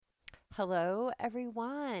Hello,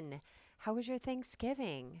 everyone. How was your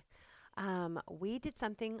Thanksgiving? We did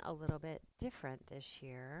something a little bit different this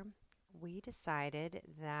year. We decided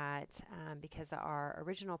that because our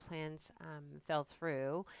original plans fell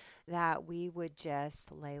through, that we would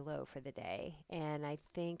just lay low for the day. And I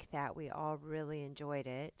think that we all really enjoyed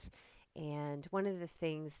it. And one of the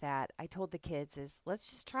things that I told the kids is let's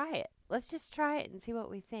just try it. Let's just try it and see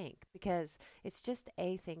what we think because it's just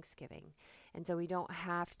a Thanksgiving. And so we don't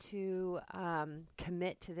have to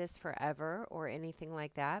commit to this forever or anything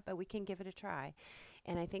like that, but we can give it a try.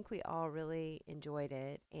 And I think we all really enjoyed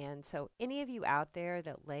it. And so, any of you out there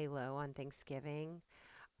that lay low on Thanksgiving,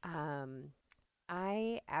 um,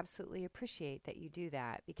 I absolutely appreciate that you do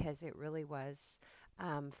that because it really was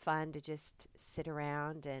fun to just sit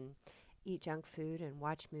around and eat junk food and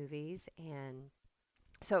watch movies. And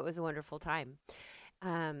so, it was a wonderful time.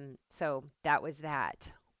 So, that was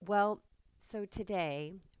that. Well, so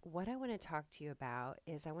today, what I want to talk to you about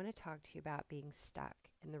is I want to talk to you about being stuck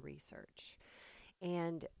in the research.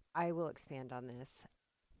 And I will expand on this.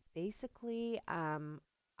 Basically,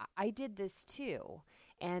 I did this too.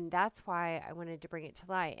 And that's why I wanted to bring it to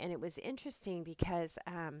light. And it was interesting because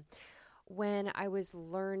when I was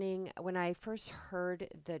learning, when I first heard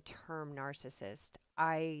the term narcissist,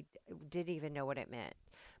 I didn't even know what it meant.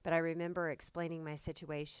 But I remember explaining my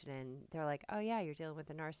situation, and they're like, oh, yeah, you're dealing with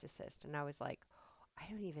a narcissist. And I was like, I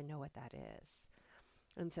don't even know what that is.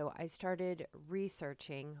 And so I started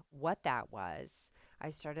researching what that was. I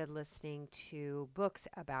started listening to books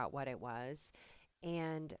about what it was.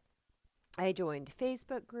 And I joined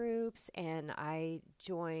Facebook groups and I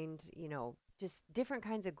joined, just different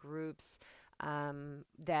kinds of groups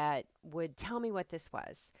that would tell me what this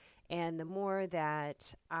was. And the more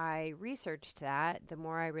that I researched that, the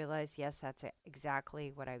more I realized, yes, that's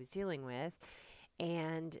exactly what I was dealing with.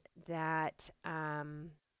 And that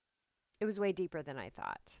it was way deeper than I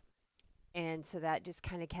thought. And so that just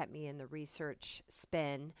kind of kept me in the research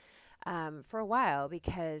spin for a while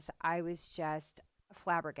because I was just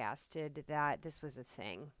flabbergasted that this was a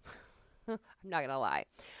thing. I'm not going to lie.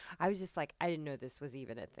 I was just like, I didn't know this was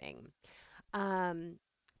even a thing. Um,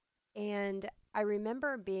 and I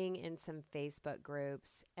remember being in some Facebook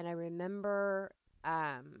groups, and I remember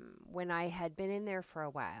when I had been in there for a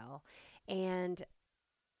while, and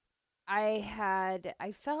I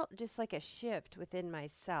felt just like a shift within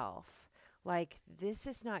myself. Like, this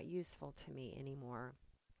is not useful to me anymore.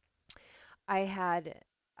 I had,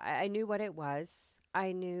 I knew what it was.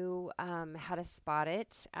 I knew how to spot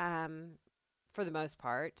it for the most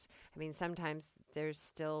part. I mean, sometimes there's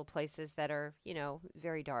still places that are,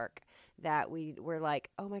 very dark that we're like,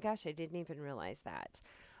 oh my gosh, I didn't even realize that.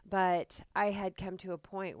 But I had come to a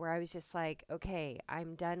point where I was just like, okay,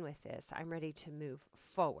 I'm done with this. I'm ready to move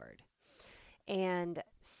forward. And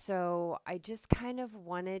so I just kind of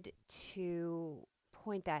wanted to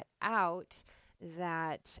point that out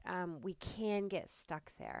that we can get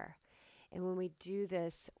stuck there. And when we do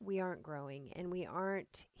this, we aren't growing and we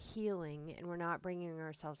aren't healing and we're not bringing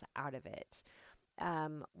ourselves out of it.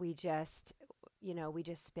 We just, we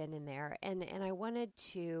just spin in there. And I wanted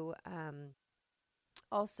to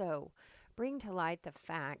also bring to light the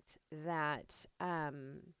fact that,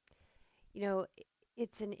 you know,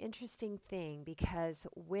 it's an interesting thing because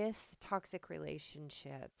with toxic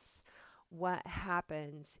relationships, what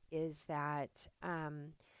happens is that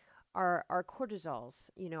our cortisols,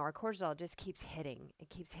 our cortisol just keeps hitting. It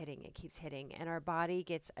keeps hitting. It keeps hitting. And our body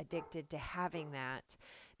gets addicted to having that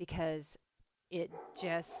because it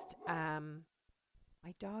just,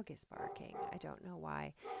 my dog is barking. I don't know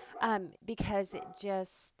why. Because it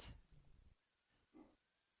just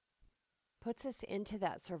puts us into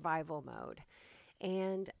that survival mode.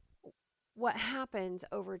 And what happens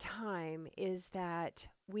over time is that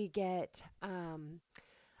we get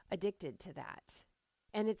addicted to that.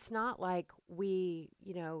 And it's not like we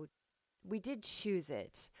did choose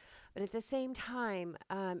it, but at the same time,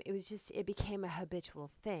 it became a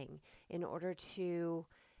habitual thing in order to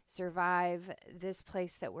survive this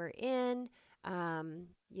place that we're in,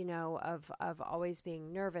 of always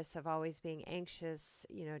being nervous, of always being anxious,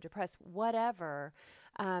 depressed, whatever,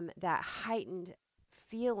 that heightened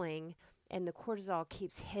feeling and the cortisol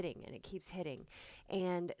keeps hitting and it keeps hitting.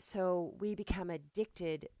 And so we become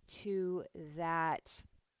addicted to that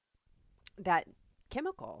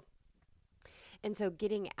chemical. And so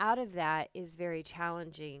getting out of that is very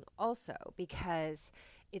challenging also because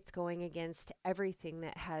it's going against everything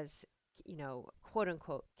that has, quote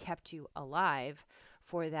unquote, kept you alive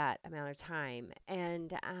for that amount of time.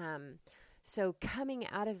 And so coming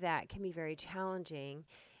out of that can be very challenging.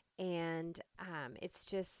 And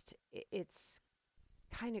it's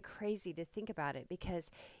kind of crazy to think about it,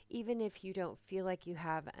 because even if you don't feel like you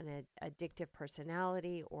have an addictive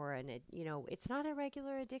personality or it's not a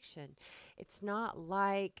regular addiction. It's not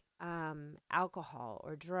like alcohol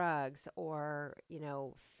or drugs or,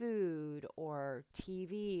 food or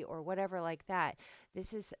TV or whatever like that.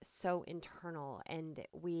 This is so internal, and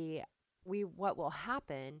what will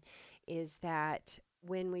happen is that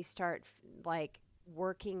when we start like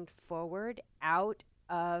working forward out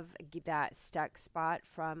of that stuck spot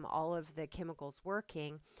from all of the chemicals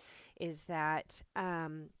working, is that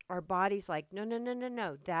our body's like, no, no, no, no,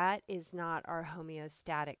 no, that is not our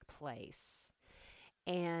homeostatic place.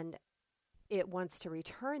 And it wants to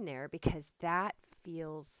return there because that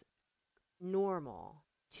feels normal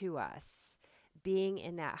to us. Being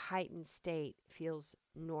in that heightened state feels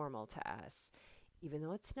normal to us. Even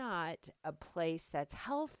though it's not a place that's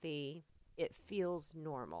healthy, it feels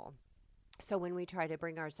normal. So when we try to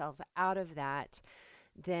bring ourselves out of that,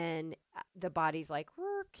 then the body's like,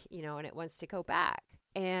 work, and it wants to go back.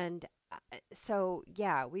 And so,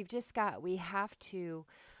 yeah, we have to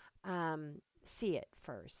see it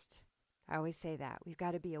first. I always say that. We've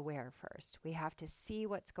got to be aware first. We have to see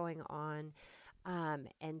what's going on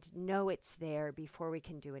and know it's there before we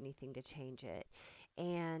can do anything to change it.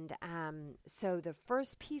 And so the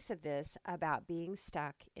first piece of this about being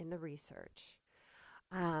stuck in the research,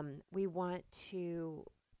 we want to,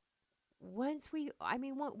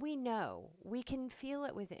 what we know, we can feel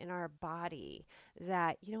it within our body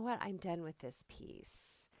that, you know what, I'm done with this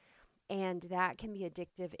piece. And that can be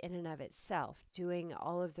addictive in and of itself, doing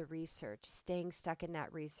all of the research, staying stuck in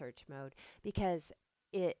that research mode, because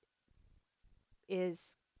it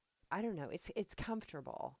is, I don't know, it's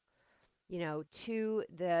comfortable, to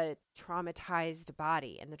the traumatized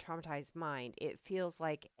body and the traumatized mind. It feels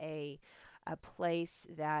like a place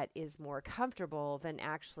that is more comfortable than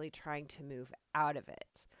actually trying to move out of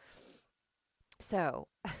it. So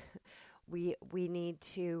we need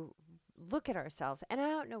to look at ourselves. And I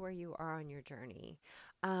don't know where you are on your journey,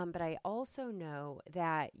 but I also know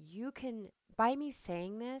that you can, by me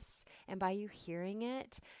saying this and by you hearing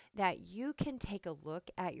it, that you can take a look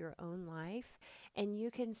at your own life and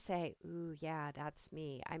you can say, ooh, yeah, that's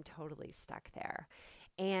me. I'm totally stuck there.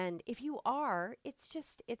 And if you are, it's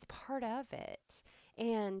part of it.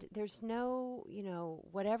 And there's no,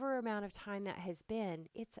 whatever amount of time that has been,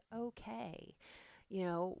 it's okay.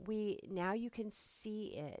 Now you can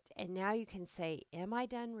see it, and now you can say, am I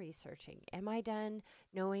done researching? Am I done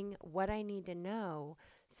knowing what I need to know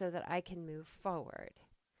so that I can move forward?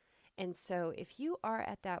 And so if you are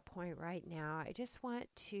at that point right now, I just want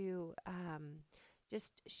to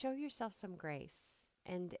just show yourself some grace.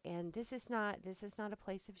 And this is not a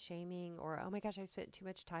place of shaming or, oh my gosh, I've spent too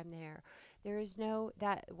much time there. There is no,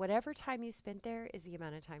 that whatever time you spent there is the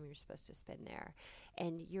amount of time you're supposed to spend there.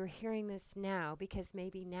 And you're hearing this now because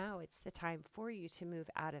maybe now it's the time for you to move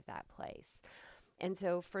out of that place. And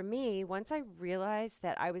so for me, once I realized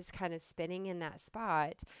that I was kind of spinning in that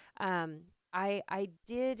spot, I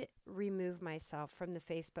did remove myself from the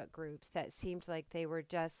Facebook groups that seemed like they were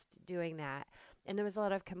just doing that. And there was a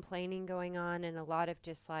lot of complaining going on and a lot of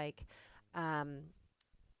just like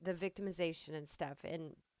the victimization and stuff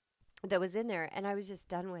and that was in there. And I was just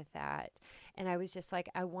done with that. And I was just like,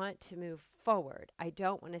 I want to move forward. I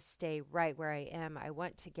don't want to stay right where I am. I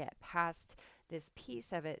want to get past this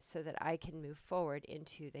piece of it so that I can move forward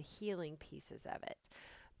into the healing pieces of it.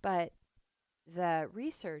 But the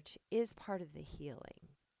research is part of the healing,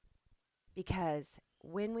 because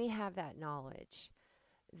when we have that knowledge,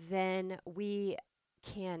 then we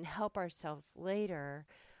can help ourselves later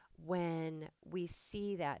when we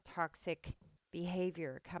see that toxic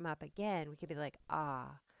behavior come up again. We could be like, I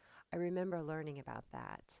remember learning about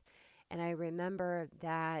that. And I remember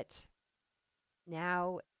that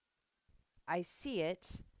now I see it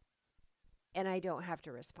and I don't have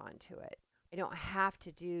to respond to it. I don't have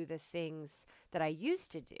to do the things that I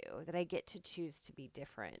used to do, that I get to choose to be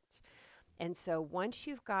different. And so once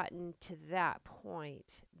you've gotten to that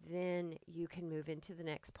point, then you can move into the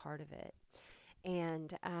next part of it.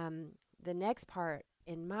 And the next part,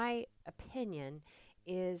 in my opinion,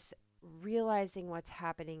 is realizing what's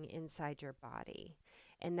happening inside your body.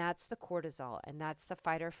 And that's the cortisol, and that's the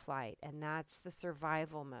fight or flight, and that's the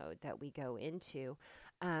survival mode that we go into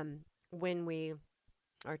when we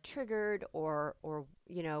are triggered or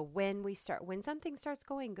when something starts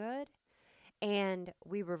going good and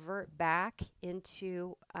we revert back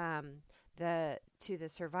into the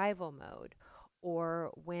survival mode,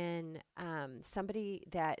 or when somebody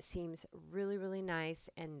that seems really, really nice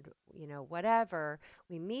and whatever,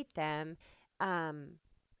 we meet them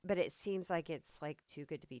but it seems like it's like too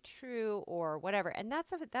good to be true or whatever. And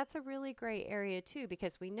that's a really great area too,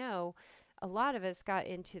 because we know a lot of us got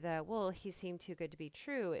into the, well, he seemed too good to be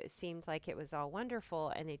true. It seemed like it was all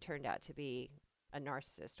wonderful, and he turned out to be a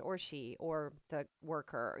narcissist, or she, or the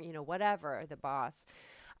worker, whatever, the boss.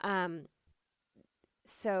 Um,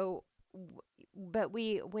 so but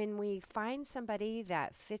when we find somebody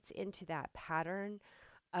that fits into that pattern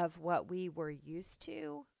of what we were used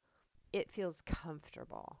to, it feels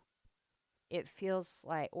comfortable. It feels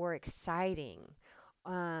like, or exciting,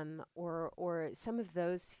 or some of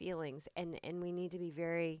those feelings, and we need to be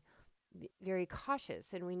very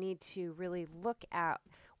cautious, and we need to really look at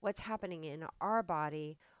what's happening in our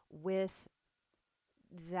body with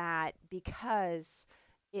that, because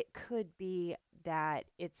it could be that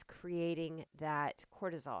it's creating that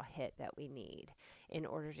cortisol hit that we need in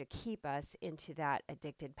order to keep us into that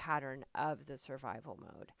addicted pattern of the survival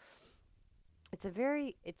mode.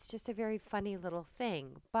 It's just a very funny little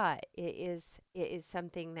thing, but it is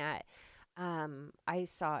something that I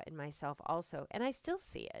saw in myself also, and I still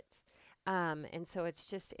see it. And so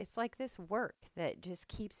it's like this work that just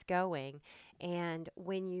keeps going. And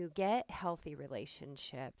when you get healthy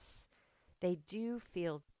relationships, they do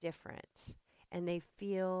feel different, and they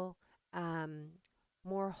feel um,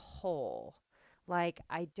 more whole. Like,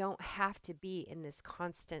 I don't have to be in this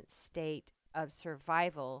constant state of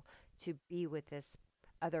survival to be with this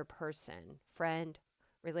other person, friend,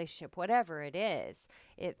 relationship, whatever it is.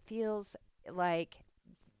 It feels like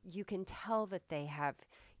you can tell that they have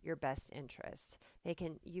your best interests.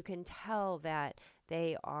 You can tell that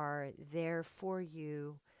they are there for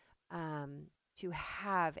you, to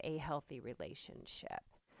have a healthy relationship,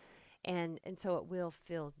 and so it will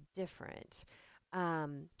feel different.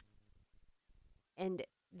 Um, and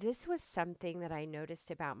this was something that I noticed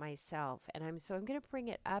about myself, and I'm going to bring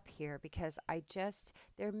it up here because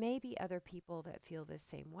there may be other people that feel the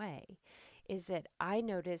same way. Is that I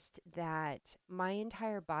noticed that my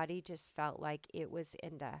entire body just felt like it was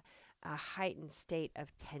in a heightened state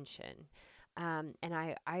of tension. And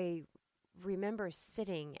I remember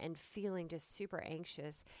sitting and feeling just super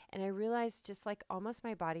anxious, and I realized just like almost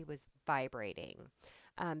my body was vibrating,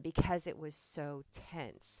 because it was so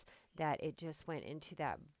tense that it just went into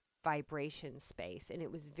that vibration space, and it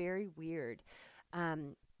was very weird.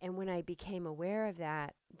 And when I became aware of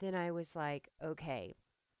that, then I was like, okay,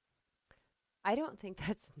 I don't think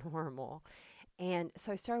that's normal. And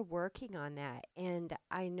so I started working on that, and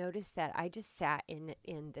I noticed that I just sat in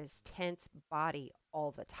this tense body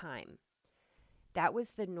all the time. That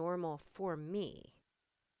was the normal for me,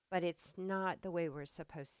 but it's not the way we're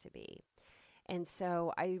supposed to be. And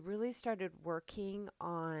so I really started working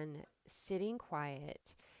on sitting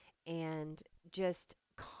quiet and just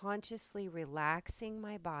consciously relaxing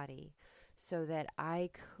my body so that I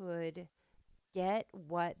could get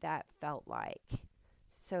what that felt like,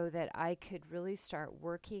 so that I could really start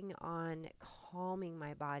working on calming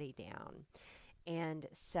my body down and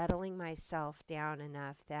settling myself down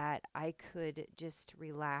enough that I could just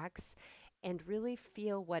relax and really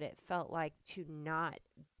feel what it felt like to not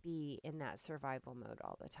be in that survival mode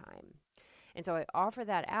all the time. And so I offer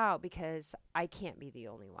that out because I can't be the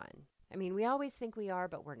only one. I mean, we always think we are,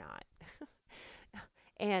 but we're not.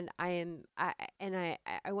 And I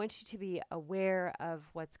want you to be aware of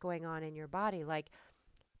what's going on in your body. Like,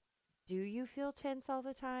 do you feel tense all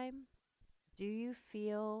the time? Do you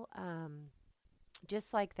feel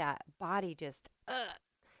just like that body just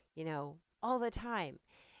all the time?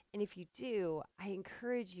 And if you do, I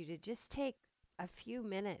encourage you to just take a few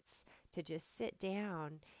minutes to just sit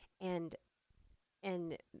down and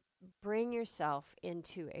and bring yourself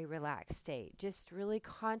into a relaxed state. Just really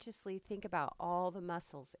consciously think about all the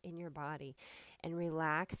muscles in your body and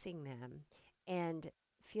relaxing them and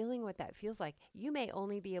feeling what that feels like. You may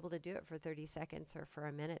only be able to do it for 30 seconds or for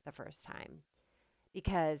a minute the first time,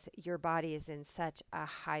 because your body is in such a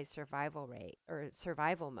high survival rate or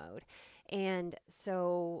survival mode. And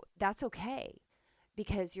so that's okay,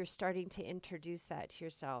 because you're starting to introduce that to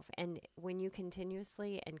yourself. And when you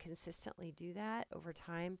continuously and consistently do that over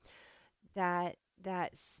time, that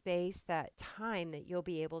space, that time that you'll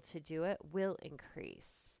be able to do it will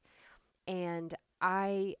increase. And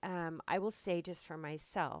I will say just for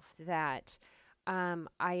myself that I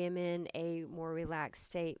am in a more relaxed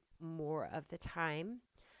state more of the time.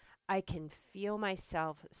 I can feel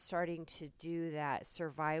myself starting to do that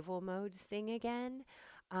survival mode thing again.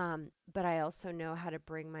 But I also know how to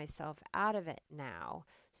bring myself out of it now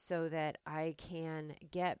so that I can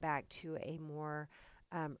get back to a more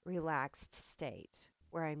relaxed state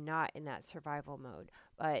where I'm not in that survival mode.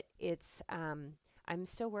 But I'm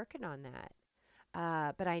still working on that.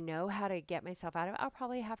 But I know how to get myself out of it. I'll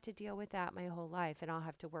probably have to deal with that my whole life and I'll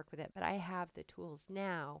have to work with it. But I have the tools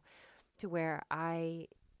now to where I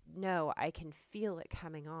know I can feel it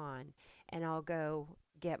coming on and I'll go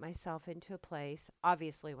get myself into a place.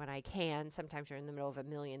 Obviously, when I can, sometimes you're in the middle of a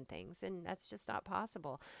million things and that's just not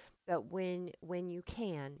possible. But when you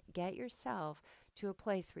can, get yourself to a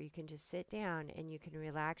place where you can just sit down and you can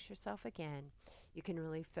relax yourself again. You can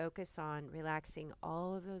really focus on relaxing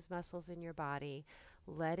all of those muscles in your body.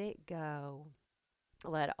 Let it go.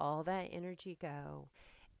 Let all that energy go.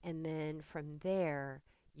 And then from there,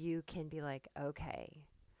 you can be like, okay,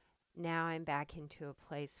 now I'm back into a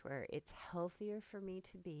place where it's healthier for me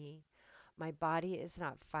to be. My body is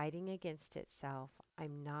not fighting against itself.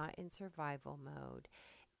 I'm not in survival mode.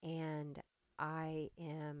 And I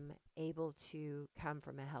am able to come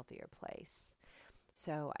from a healthier place.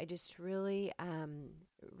 So I just really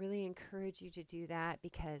encourage you to do that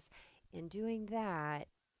because in doing that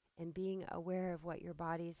and being aware of what your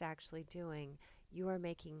body is actually doing, you are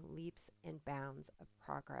making leaps and bounds of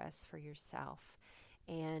progress for yourself.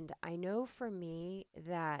 And I know for me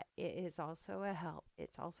that it is also a help.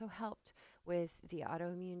 It's also helped with the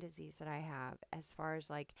autoimmune disease that I have as far as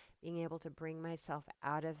like being able to bring myself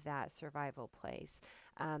out of that survival place.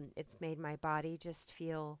 It's made my body just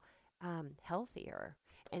feel healthier.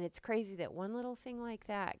 And it's crazy that one little thing like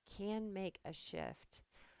that can make a shift,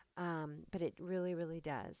 but it really, really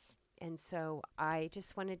does. And so I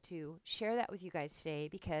just wanted to share that with you guys today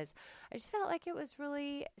because I just felt like it was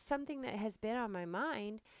really something that has been on my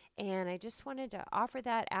mind. And I just wanted to offer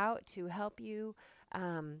that out to help you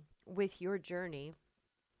with your journey.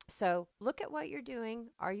 So look at what you're doing.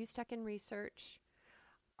 Are you stuck in research?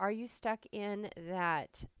 Are you stuck in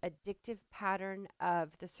that addictive pattern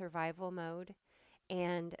of the survival mode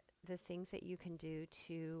and the things that you can do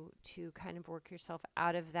to kind of work yourself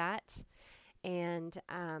out of that and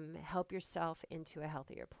help yourself into a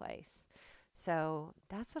healthier place? So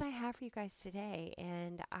that's what I have for you guys today.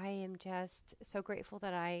 And I am just so grateful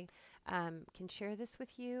that I can share this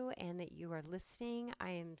with you and that you are listening. I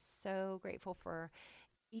am so grateful for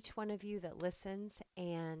each one of you that listens.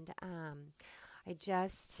 And I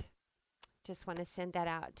just want to send that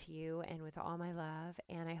out to you and with all my love.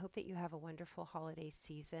 And I hope that you have a wonderful holiday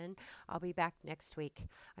season. I'll be back next week.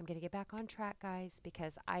 I'm going to get back on track, guys,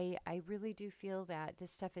 because I really do feel that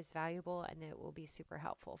this stuff is valuable and it will be super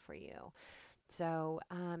helpful for you. So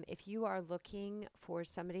if you are looking for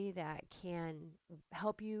somebody that can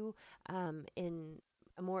help you in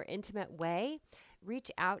a more intimate way,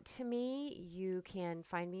 reach out to me. You can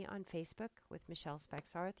find me on Facebook with Michelle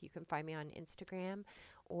Spexarth. You can find me on Instagram,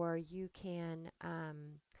 or you can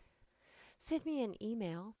send me an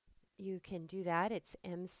email. You can do that. It's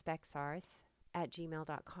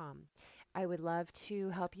mspexarth@gmail.com. I would love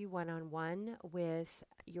to help you one-on-one with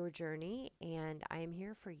your journey, and I am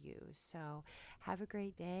here for you. So have a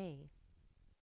great day.